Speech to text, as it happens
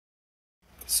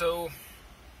So,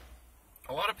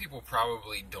 a lot of people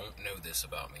probably don't know this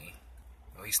about me.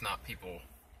 At least not people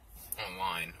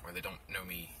online, or they don't know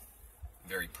me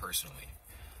very personally.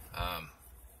 Um,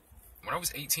 when I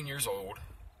was 18 years old,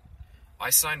 I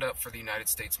signed up for the United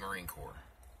States Marine Corps.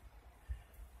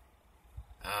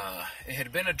 It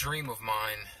had been a dream of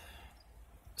mine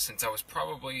since I was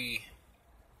probably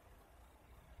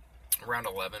around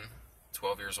 11,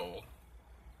 12 years old.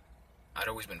 I'd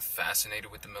always been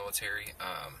fascinated with the military.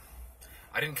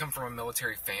 I didn't come from a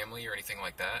military family or anything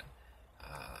like that.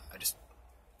 I just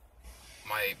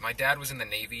my dad was in the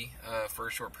Navy for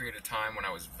a short period of time when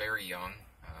I was very young.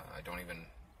 I don't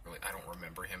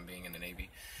remember him being in the Navy.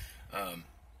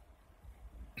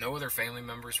 No other family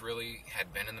members really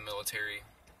had been in the military.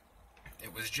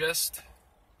 It was just,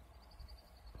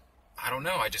 I don't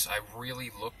know. I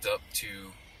really looked up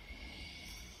to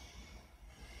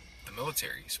the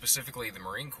military, specifically the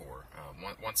Marine Corps.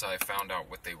 Once I found out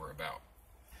what they were about,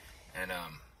 and I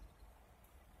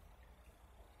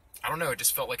don't know. It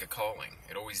just felt like a calling.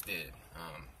 It always did.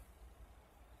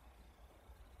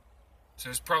 So it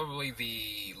was probably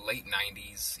the late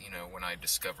 '90s, when I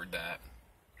discovered that.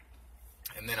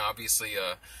 And then obviously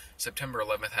September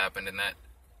 11th happened, and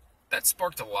that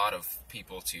sparked a lot of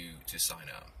people to sign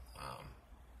up.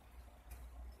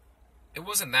 It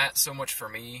wasn't that so much for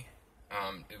me.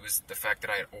 It was the fact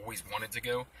that I had always wanted to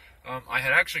go. I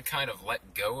had actually kind of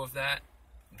let go of that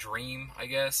dream, I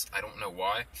guess. I don't know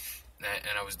why.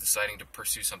 And I was deciding to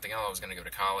pursue something else. I was going to go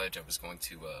to college. I was going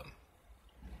to,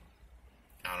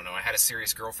 I don't know. I had a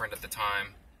serious girlfriend at the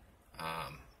time.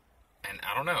 And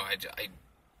I don't know. I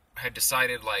had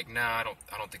decided, like, nah,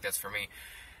 I don't think that's for me.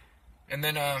 And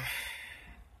then, I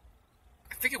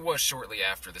think it was shortly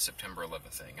after the September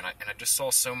 11th thing, and I just saw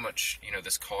so much,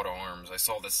 this call to arms. I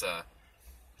saw this,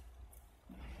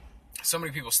 so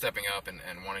many people stepping up and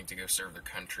wanting to go serve their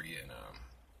country, and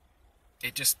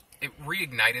it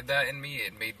reignited that in me.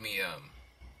 It made me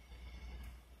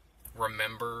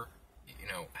remember,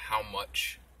 how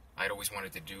much I'd always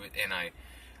wanted to do it, and I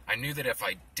knew that if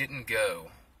I didn't go,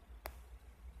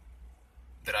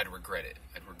 that I'd regret it.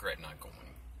 I'd regret not going.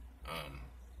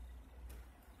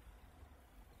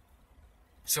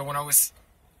 So when I was,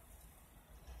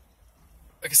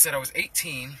 like I said, I was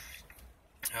 18.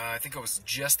 I think I was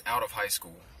just out of high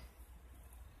school.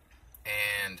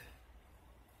 And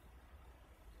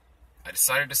I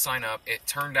decided to sign up. It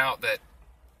turned out that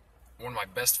one of my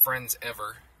best friends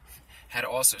ever had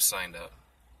also signed up.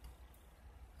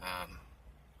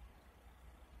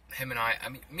 Him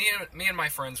and me and my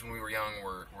friends when we were young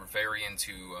were very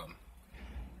into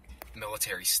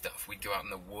military stuff. We'd go out in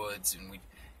the woods and we'd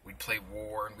play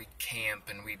war, and we'd camp,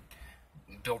 and we'd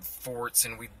build forts,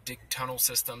 and we'd dig tunnel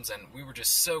systems, and we were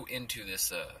just so into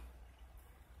this,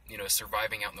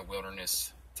 surviving out in the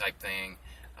wilderness type thing,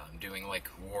 doing like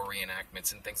war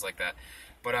reenactments and things like that.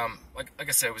 But like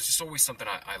I said, it was just always something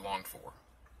I longed for,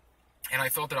 and I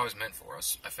felt that I was meant for.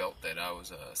 I felt that I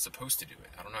was supposed to do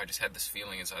it. I don't know. I just had this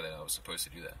feeling inside that I was supposed to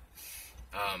do that.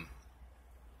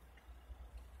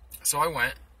 So I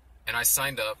went and I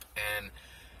signed up, and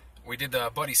we did the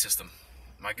buddy system.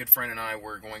 My good friend and I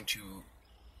were going to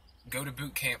go to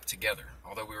boot camp together.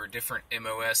 Although we were different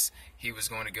MOS, he was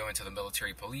going to go into the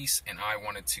military police, and I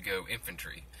wanted to go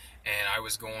infantry. And I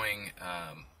was going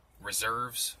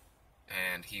reserves,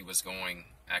 and he was going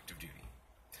active duty.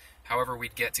 However,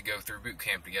 we'd get to go through boot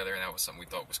camp together, and that was something we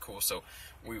thought was cool. So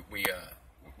we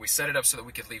set it up so that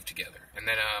we could leave together. And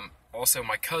then also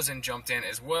my cousin jumped in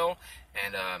as well,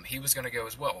 and he was going to go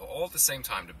as well, all at the same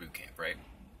time to boot camp, right?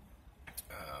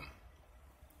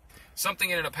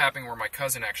 Something ended up happening where my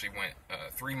cousin actually went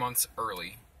 3 months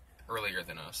earlier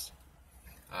than us.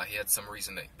 He had some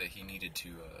reason that he needed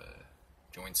to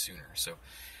join sooner, so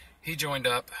he joined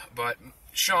up. But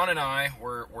Sean and I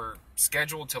were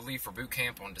scheduled to leave for boot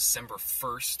camp on December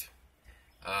 1st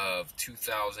of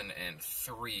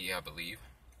 2003, I believe.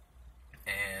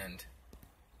 And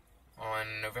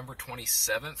on November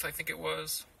 27th, I think it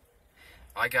was,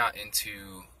 I got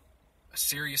into a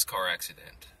serious car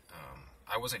accident.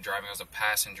 I wasn't driving, I was a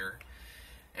passenger,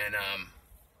 and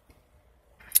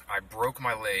I broke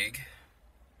my leg,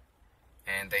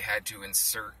 and they had to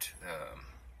insert a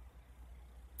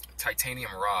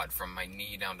titanium rod from my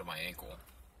knee down to my ankle.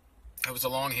 It was a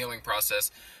long healing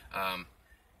process. I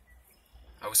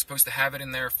was supposed to have it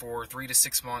in there for 3 to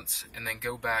 6 months, and then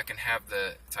go back and have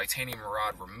the titanium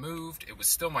rod removed. It was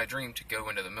still my dream to go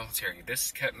into the military.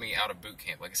 This kept me out of boot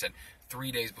camp, like I said,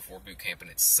 3 days before boot camp, and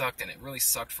it sucked, and it really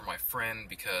sucked for my friend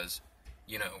because,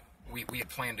 we had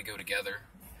planned to go together,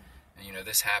 and,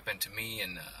 this happened to me,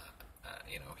 and,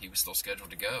 he was still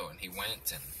scheduled to go, and he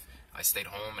went, and I stayed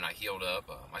home and I healed up.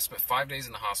 I spent 5 days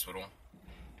in the hospital,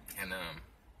 and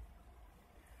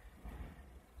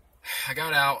I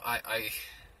got out.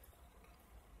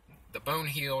 The bone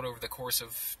healed over the course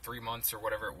of 3 months or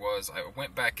whatever it was. I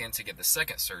went back in to get the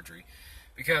second surgery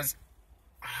because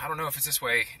I don't know if it's this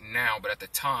way now, but at the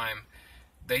time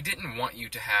they didn't want you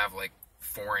to have like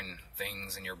foreign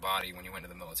things in your body when you went to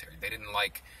the military. They didn't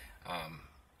like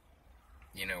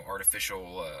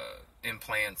artificial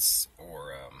implants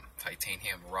or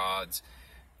titanium rods,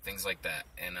 things like that.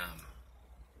 And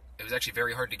it was actually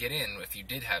very hard to get in if you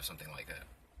did have something like that.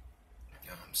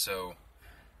 So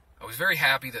I was very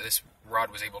happy that this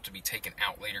rod was able to be taken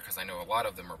out later, because I know a lot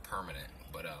of them are permanent.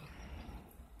 But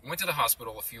went to the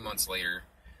hospital a few months later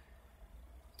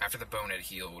after the bone had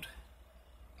healed.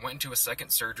 Went into a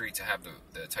second surgery to have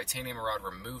the titanium rod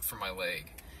removed from my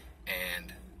leg.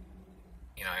 And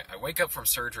I wake up from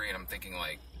surgery and I'm thinking,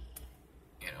 like,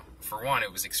 for one,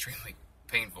 it was extremely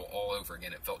painful all over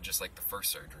again. It felt just like the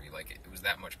first surgery. Like, it was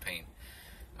that much pain.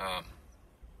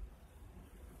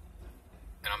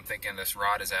 And I'm thinking, this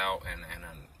rod is out, and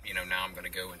now I'm going to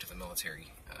go into the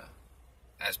military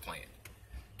as planned.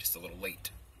 Just a little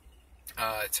late.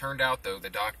 It turned out, though, the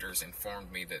doctors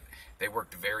informed me that they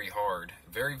worked very hard,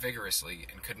 very vigorously,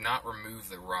 and could not remove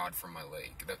the rod from my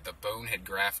leg. The bone had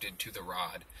grafted to the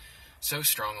rod so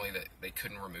strongly that they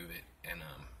couldn't remove it, and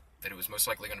that it was most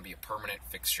likely going to be a permanent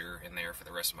fixture in there for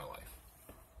the rest of my life.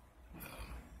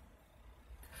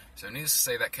 So needless to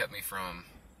say, that kept me from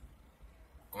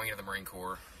going into the Marine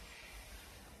Corps.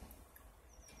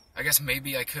 I guess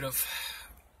maybe I could have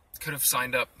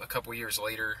signed up a couple years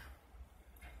later.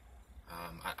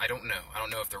 I don't know. I don't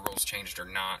know if the rules changed or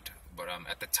not. But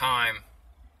at the time,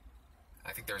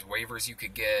 I think there's waivers you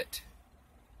could get.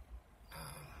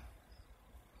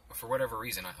 But for whatever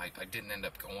reason, I didn't end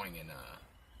up going. And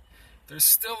there's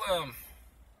still a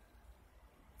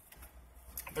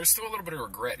little bit of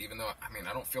regret, even though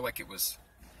I don't feel like it was.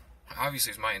 Obviously,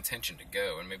 it was my intention to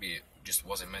go, and maybe it just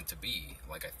wasn't meant to be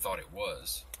like I thought it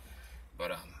was.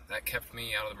 But that kept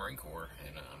me out of the Marine Corps,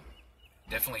 and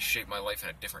definitely shaped my life in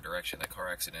a different direction. That car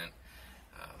accident,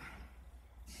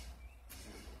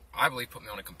 I believe, put me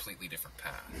on a completely different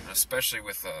path, especially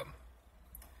with the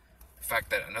fact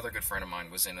that another good friend of mine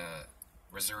was in a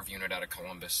reserve unit out of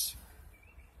Columbus,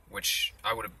 which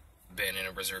I would have been in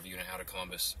a reserve unit out of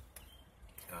Columbus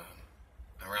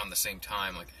around the same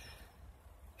time. Like,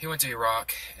 he went to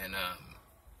Iraq, and I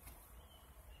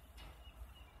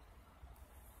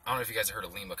don't know if you guys have heard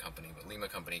of Lima Company, but Lima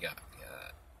Company got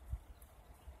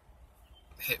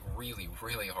hit really,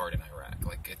 really hard in Iraq.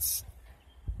 Like, it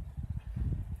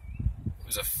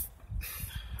was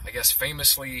I guess,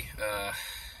 famously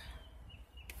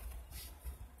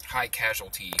high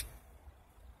casualty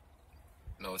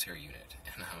military unit,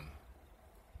 and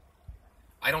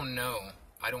I don't know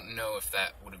if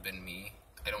that would have been me.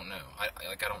 I don't know. I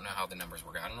don't know how the numbers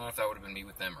work. I don't know if that would have been me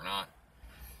with them or not.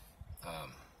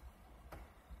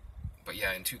 But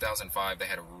yeah, in 2005, they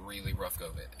had a really rough go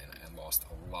of it, and lost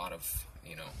a lot of,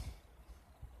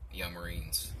 young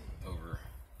Marines over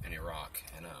in Iraq.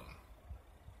 And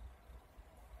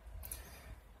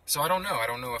so I don't know. I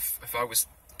don't know if I was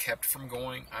kept from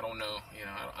going. I don't know.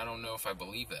 I don't know if I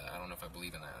believe that. I don't know if I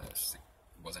believe in that. It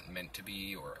wasn't meant to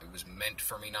be, or it was meant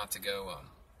for me not to go.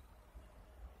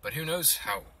 But who knows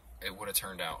how it would have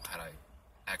turned out had I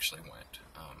actually went.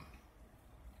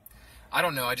 I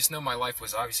don't know. I just know my life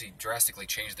was obviously drastically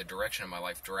changed. The direction of my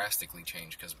life drastically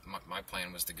changed, because my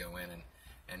plan was to go in and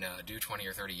do 20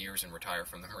 or 30 years and retire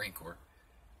from the Marine Corps.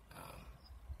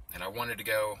 And I wanted to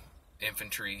go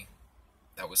infantry.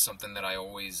 That was something that I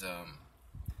always,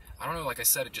 I don't know, like I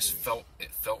said, it felt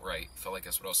right. It felt like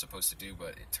that's what I was supposed to do, but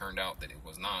it turned out that it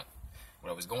was not what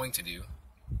I was going to do.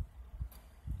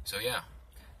 So yeah,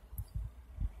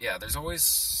 there's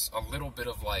always a little bit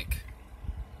of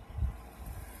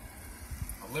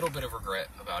regret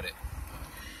about it.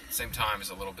 Same time as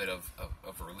a little bit of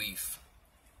relief.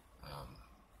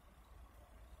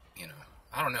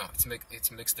 I don't know. It's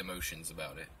mixed emotions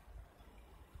about it.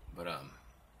 But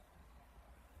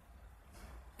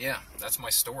yeah, that's my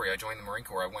story. I joined the Marine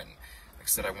Corps. I went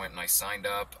and I signed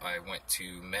up. I went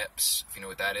to MEPS. If you know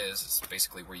what that is, it's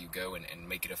basically where you go and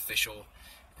make it official,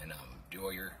 and do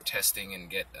all your testing and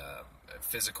get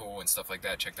physical and stuff like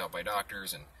that checked out by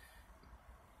doctors, and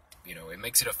it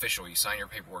makes it official. You sign your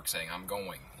paperwork saying, I'm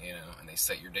going, and they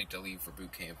set your date to leave for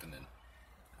boot camp, and then,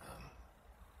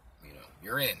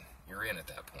 you're in at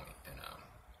that point. And,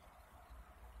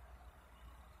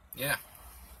 yeah,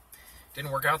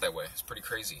 didn't work out that way. It's pretty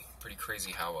crazy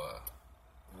how,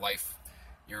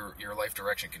 your life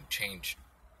direction can change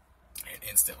in an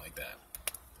instant like that.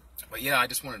 But yeah, I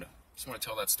just want to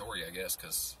tell that story, I guess,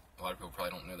 because a lot of people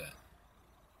probably don't know that.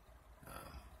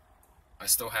 I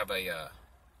still have a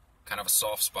kind of a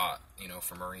soft spot,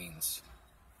 for Marines.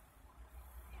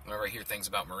 Whenever I hear things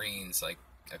about Marines, like,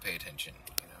 I pay attention,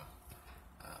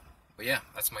 But yeah,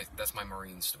 that's my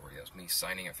Marine story. That was me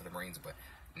signing up for the Marines, but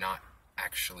not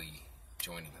actually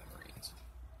joining the Marines.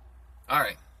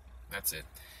 Alright, that's it.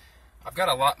 I've got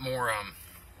a lot more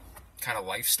kind of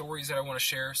life stories that I want to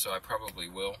share, so I probably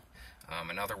will.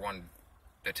 Another one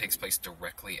that takes place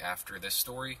directly after this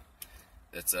story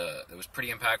that was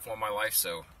pretty impactful in my life,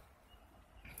 so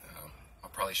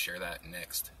I'll probably share that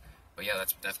next. But yeah,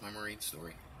 that's my Marine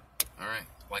story. Alright,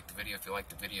 like the video if you like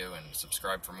the video, and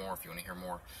subscribe for more if you want to hear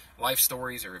more life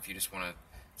stories, or if you just want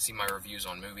to see my reviews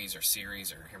on movies or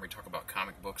series, or hear me talk about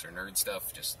comic books or nerd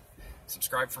stuff, just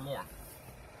subscribe for more.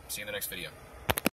 See you in the next video.